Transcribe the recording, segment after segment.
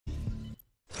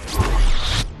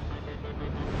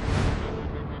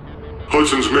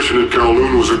Hudson's mission at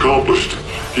Kowloon was accomplished.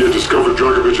 He had discovered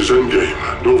Dragovich's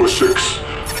endgame, Nova 6.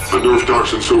 A nerve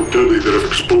toxin so deadly that if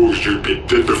exposed, you'd be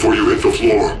dead before you hit the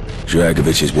floor.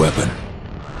 Dragovich's weapon.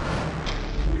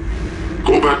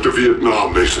 Go back to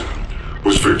Vietnam, Mason.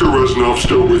 Was Victor Reznov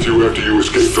still with you after you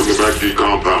escaped from the MACV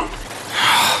compound?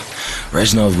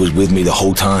 Reznov was with me the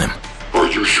whole time. Are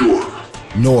you sure?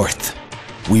 North.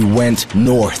 We went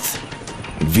north.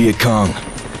 Viet Cong.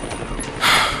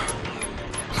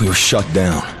 We were shut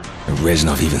down, and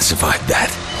Reznov even survived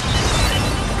that.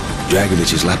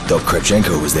 Dragovich's lapdog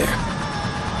Kravchenko was there.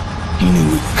 He knew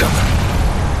we were coming.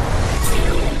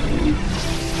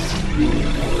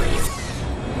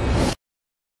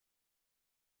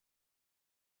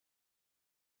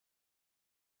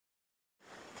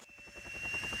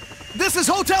 This is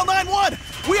Hotel 9-1!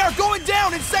 We are going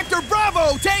down in Sector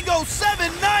Bravo! Tango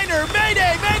 7-9er!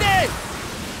 Mayday! Mayday!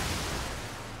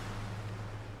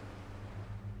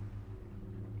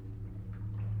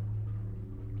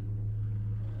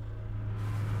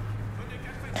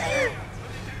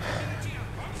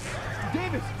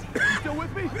 Davis! You still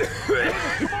with me? Davis,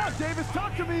 come on, Davis!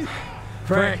 Talk to me!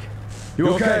 Frank, you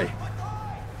okay?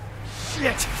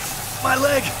 Shit! My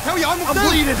leg! I'm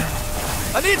bleeding!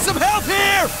 I need some help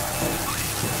here!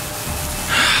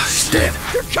 Dead.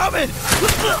 They're coming!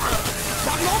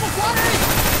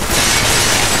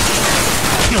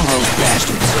 Kill those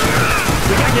bastards.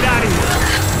 We gotta get out of here.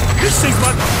 This thing's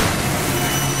my...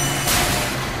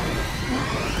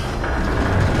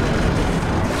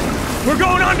 We're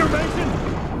going under, Mason!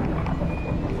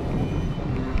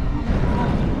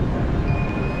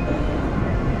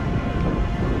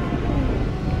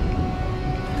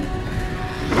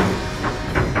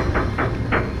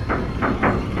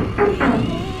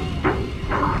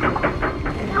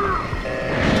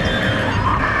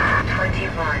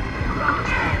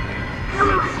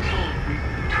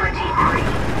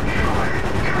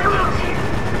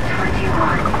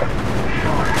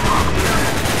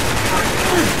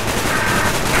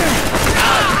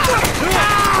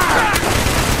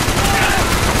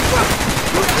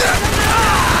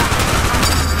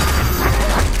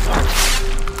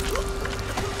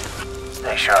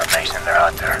 Stay sharp, Mason. They're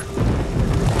out there.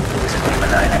 This is Lima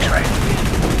 9 X-ray.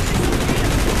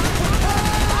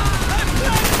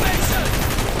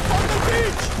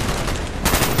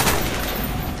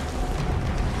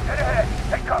 Head ahead.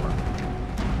 Take cover.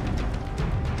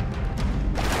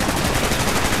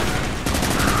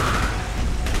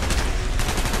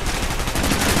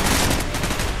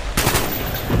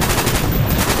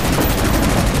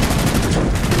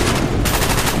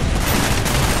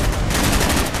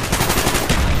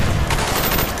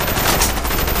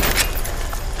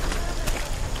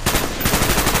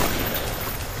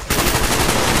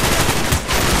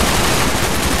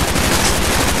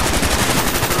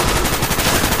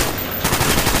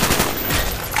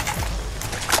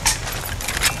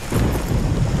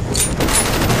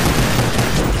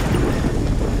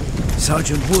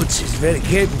 Sergeant Woods is very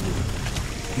capable.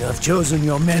 You have chosen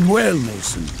your men well,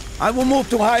 Mason. I will move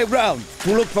to high ground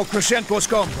to look for Kravchenko's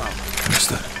compound.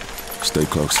 Understood. Stay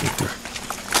close, Victor.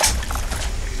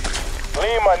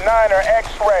 Lima 9er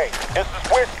X-ray. This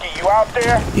is Whiskey. You out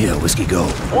there? Yeah, Whiskey, go.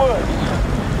 Woods.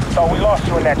 Thought we lost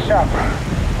you in that chopper.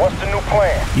 What's the new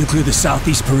plan? You clear the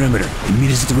southeast perimeter and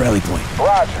meet us at the rally point.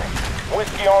 Roger.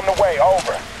 Whiskey on the way.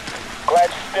 Over. Glad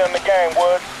you're still in the game,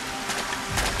 Woods.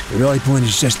 The rally point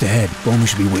is just ahead. Bowman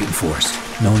should be waiting for us.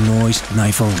 No noise,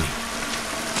 knife only.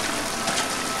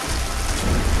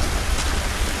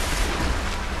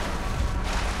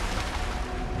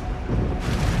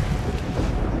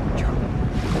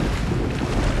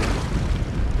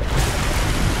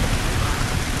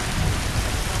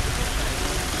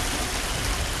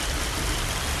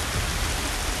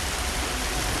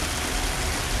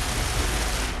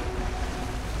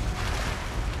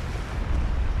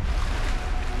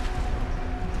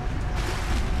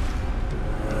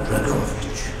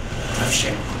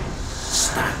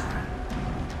 Stop.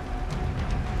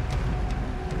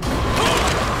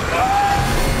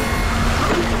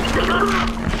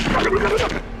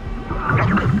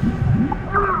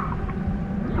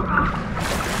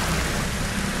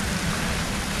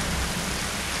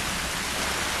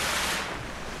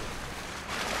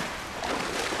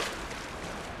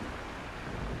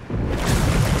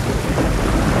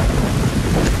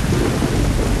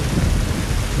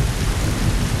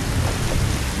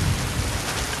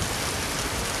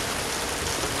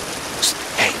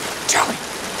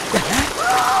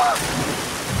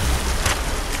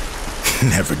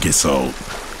 Never gets old.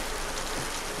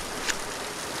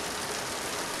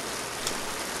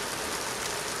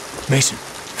 Mason,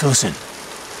 fill us in.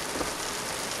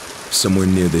 Somewhere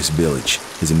near this village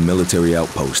is a military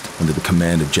outpost under the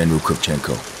command of General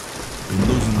Kravchenko. Been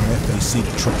losing your FAC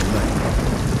to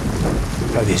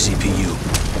AAA. Probably a CPU.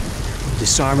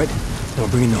 Disarm it, then we'll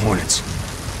bring in the Hornets.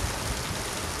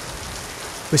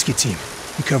 Whiskey team,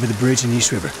 you cover the bridge in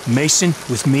East River. Mason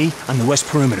with me on the west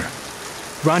perimeter.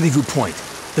 Rendezvous point,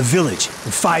 the village,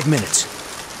 in 5 minutes.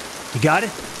 You got it?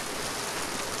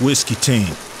 Whiskey team,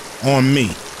 on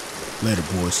me. Later,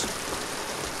 boys.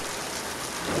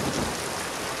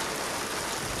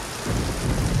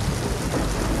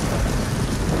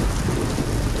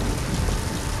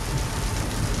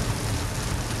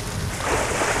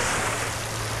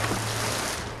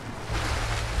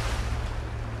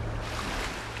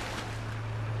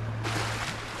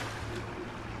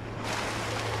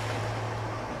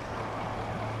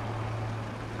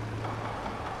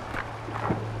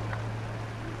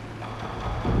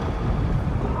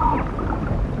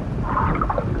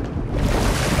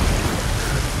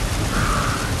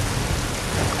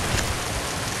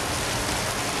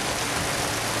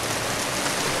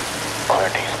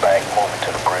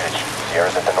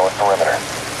 Sierra's at the north perimeter.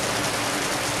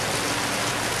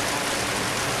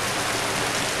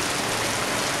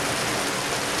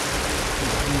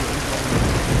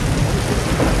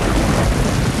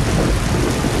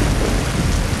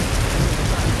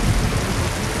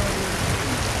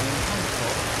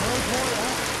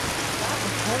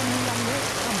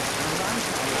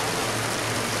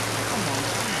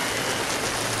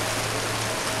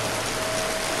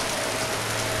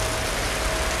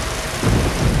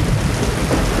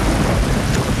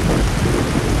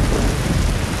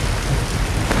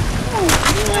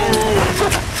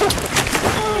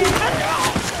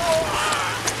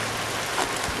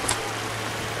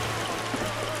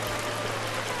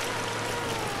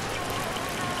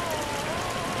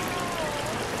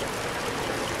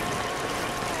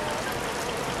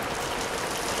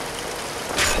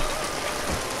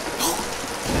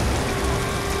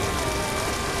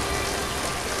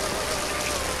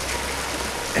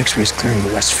 X-rays clearing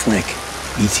the west flank.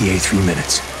 ETA 3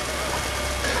 minutes.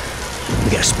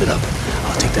 We gotta split up.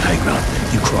 I'll take the high ground.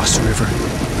 You cross the river.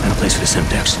 Find a place for the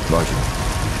Semtex. Roger.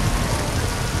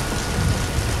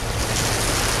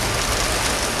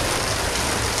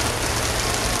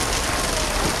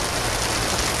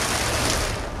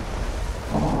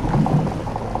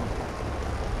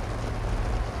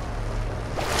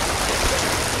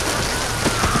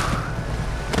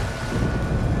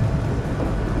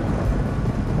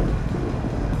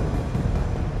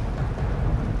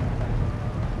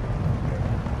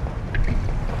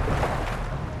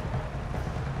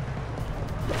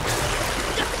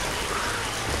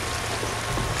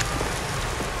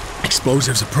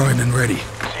 Explosives are primed and ready.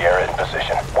 Sierra in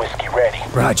position. Whiskey ready.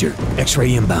 Roger.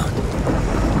 X-ray inbound.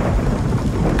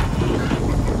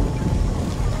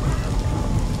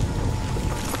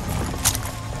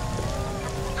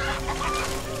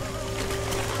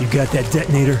 You got that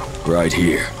detonator? Right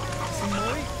here.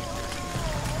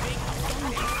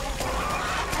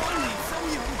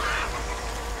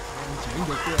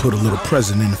 Put a little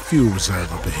present in the fuel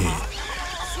reserve up ahead.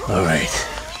 All right.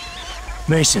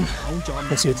 Mason,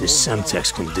 let's see what this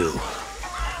Semtex can do.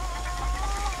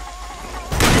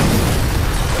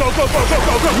 Go, go, go, go,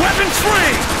 go, go! Weapons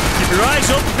free! Keep your eyes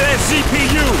open for that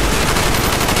CPU!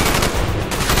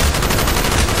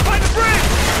 By the bridge!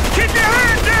 Keep your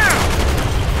hand down!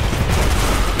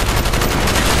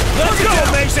 Let's go,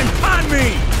 Mason! On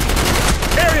me!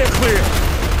 Area clear!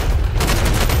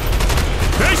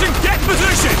 Mason, get in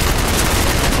position!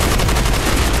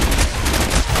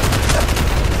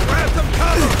 Grab some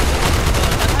cover!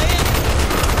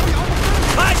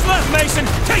 Eyes left, Mason!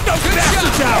 Take those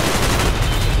bastards out!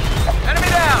 Enemy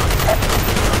down!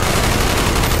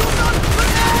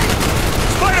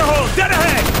 Spider hole, dead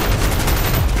ahead!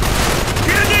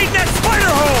 You're gonna need that spider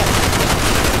hole!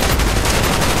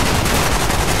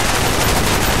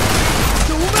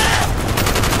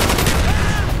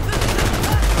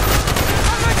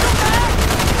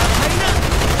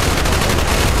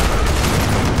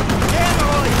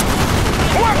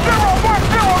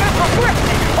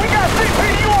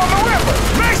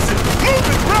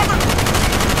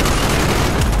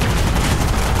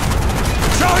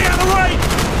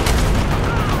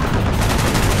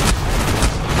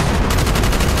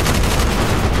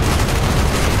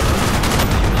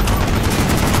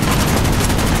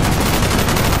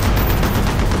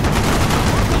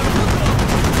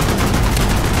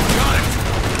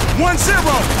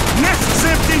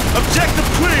 Objective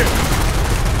clear!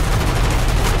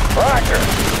 Roger.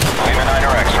 Lima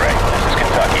 9er X-ray. This is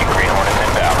Kentucky. Green Hornets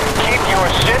inbound. Keep your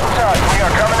shit tucked. We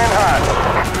are coming in hot.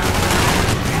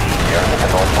 Sierra's at the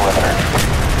north perimeter.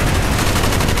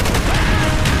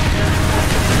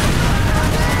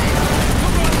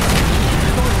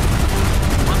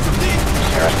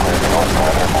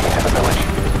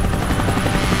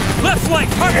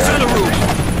 Target's on the roof!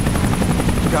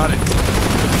 Got it.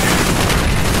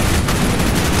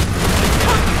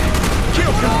 Kill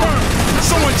confirmed!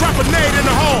 Someone drop a nade in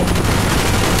the hole!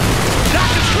 Dock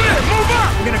is clear! Move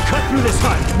up! We're gonna cut through this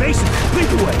hut. Mason, lead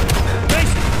the way.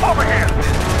 Mason, over here!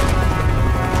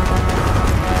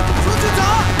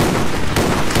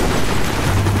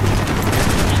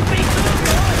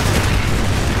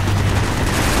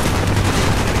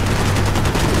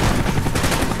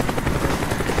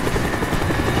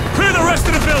 Clear the rest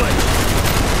of the village!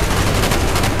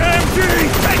 MD,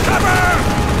 take cover!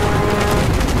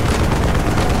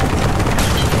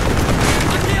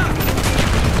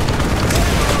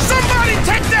 Somebody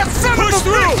take that son of a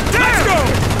through! Let's go!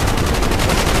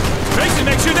 Mason,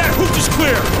 make sure that hoop is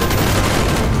clear!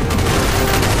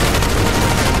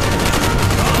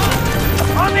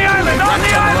 On the island! On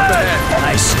the island!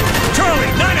 Nice. Charlie,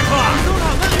 9 o'clock!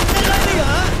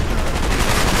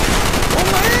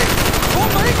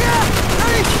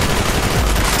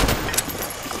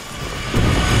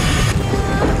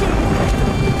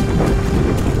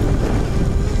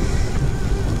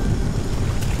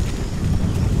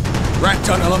 Rat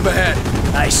tunnel up ahead.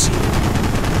 I see.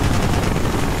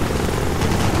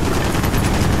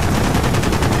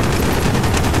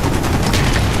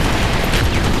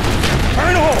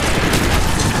 Burn a hole!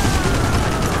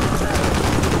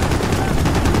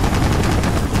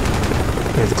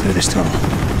 We have to clear this tunnel.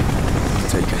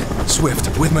 Take it. Swift,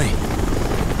 with me.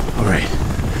 All right.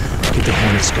 Get the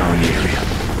Hornets scouring the area.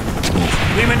 Let's move.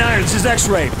 Lehman 9, this is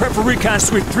X-Ray. Prep for recon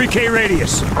sweep, 3K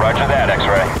radius. Roger that,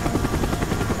 X-Ray.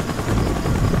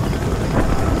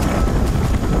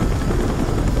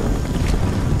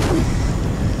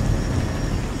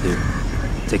 Here,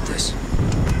 take this.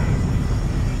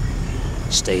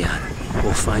 Stay on it.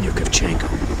 We'll find your Kravchenko.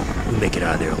 We'll make it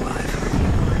out of there alive.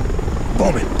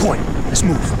 Bowman, point. Let's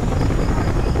move.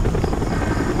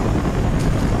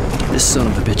 This son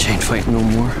of a bitch ain't fighting no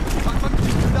more.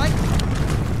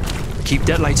 Keep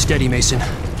that light steady, Mason.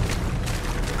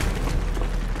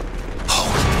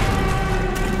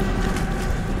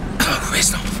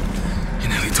 Mason, you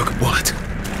nearly took a bullet.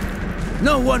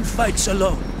 No one fights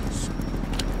alone.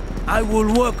 I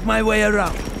will work my way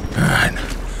around. All right,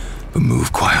 but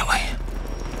move quietly.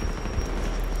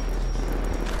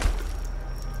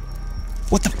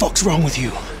 What the fuck's wrong with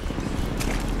you?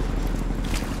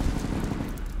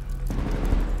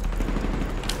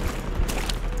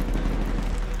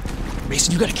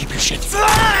 Mason, you gotta keep your shit. Let's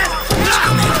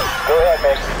come in. Go ahead,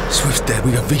 Mason. Swift's dead.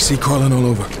 We got VC crawling all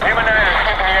over. Lehman 9 is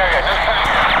keeping the area.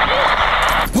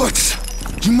 Just What?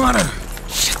 You mother?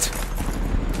 Shit.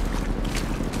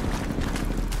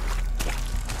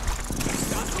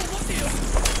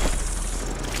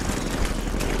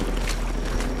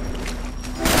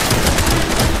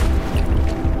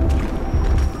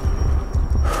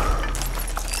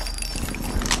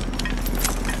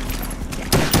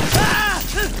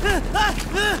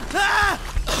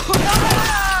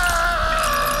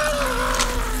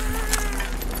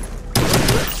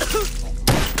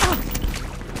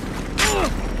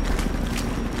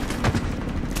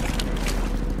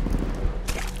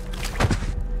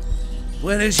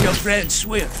 Where is your friend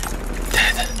Swift?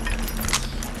 Dead.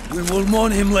 We will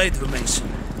mourn him later, Mason.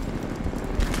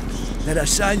 There are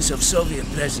signs of Soviet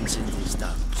presence in these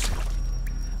towns.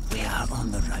 We are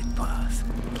on the right path.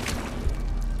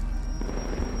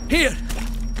 Here!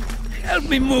 Help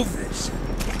me move this.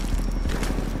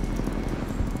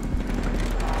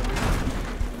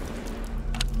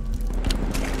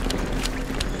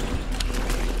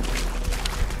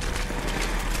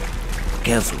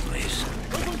 Careful, Mason.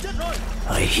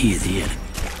 I hear the enemy.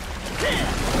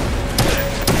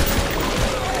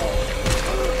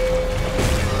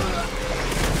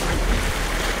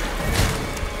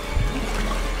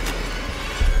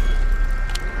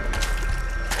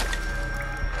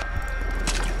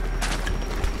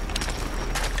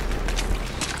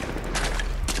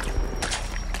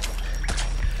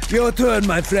 Your turn,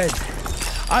 my friend.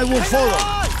 I will follow.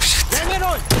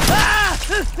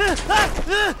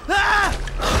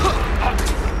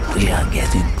 We are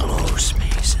getting close,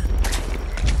 Mason.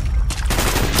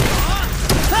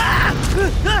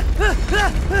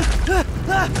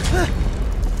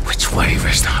 Which way,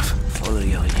 Rostov? Follow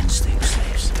your instincts,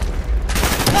 Mason.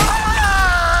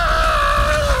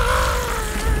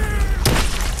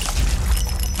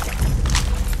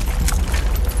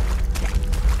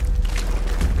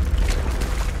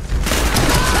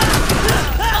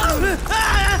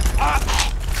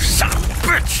 Son of a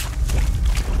bitch!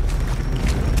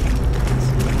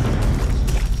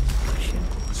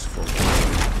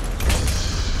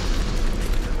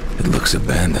 It looks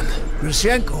abandoned.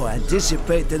 Krashenko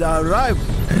anticipated our arrival.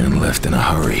 And left in a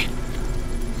hurry.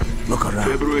 Look around.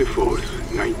 February 4th,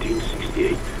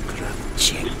 1968.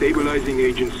 Stabilizing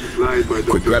agents supplied by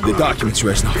Quick, grab the documents,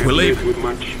 Reznov. We're leaving. With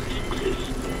much success.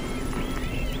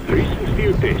 Recent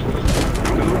field tests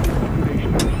from the local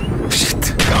population.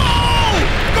 Shit. Go!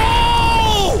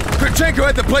 Krashenko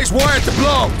had the place wired to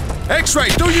blow. X-ray,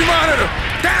 do you monitor?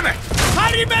 Damn it!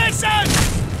 Harry Mason!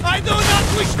 I do not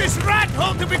wish this rat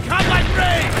hole to become my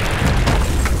grave!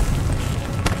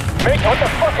 Mason, what the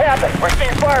fuck happened? We're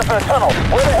seeing fire from the tunnel.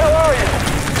 Where the hell are you?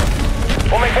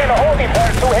 We'll maintain a holding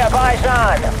pattern so we have eyes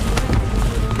on.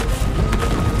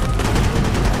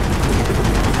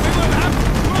 We will have to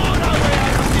crawl our way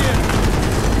out of here!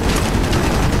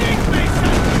 Dig,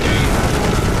 Mason! Dig!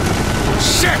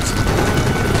 Shit!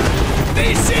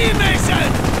 DC, Mason!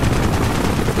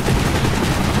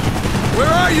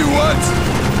 Where are you, Woods?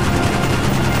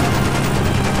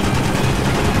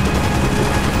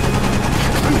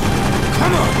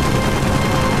 Come on!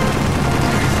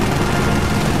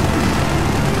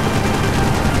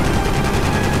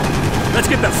 Let's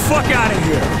get the fuck out of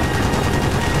here!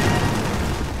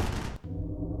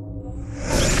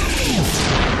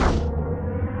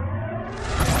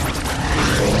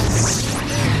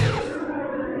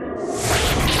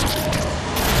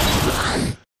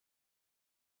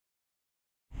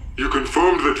 You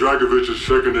confirmed that Dragovich is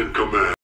second in command.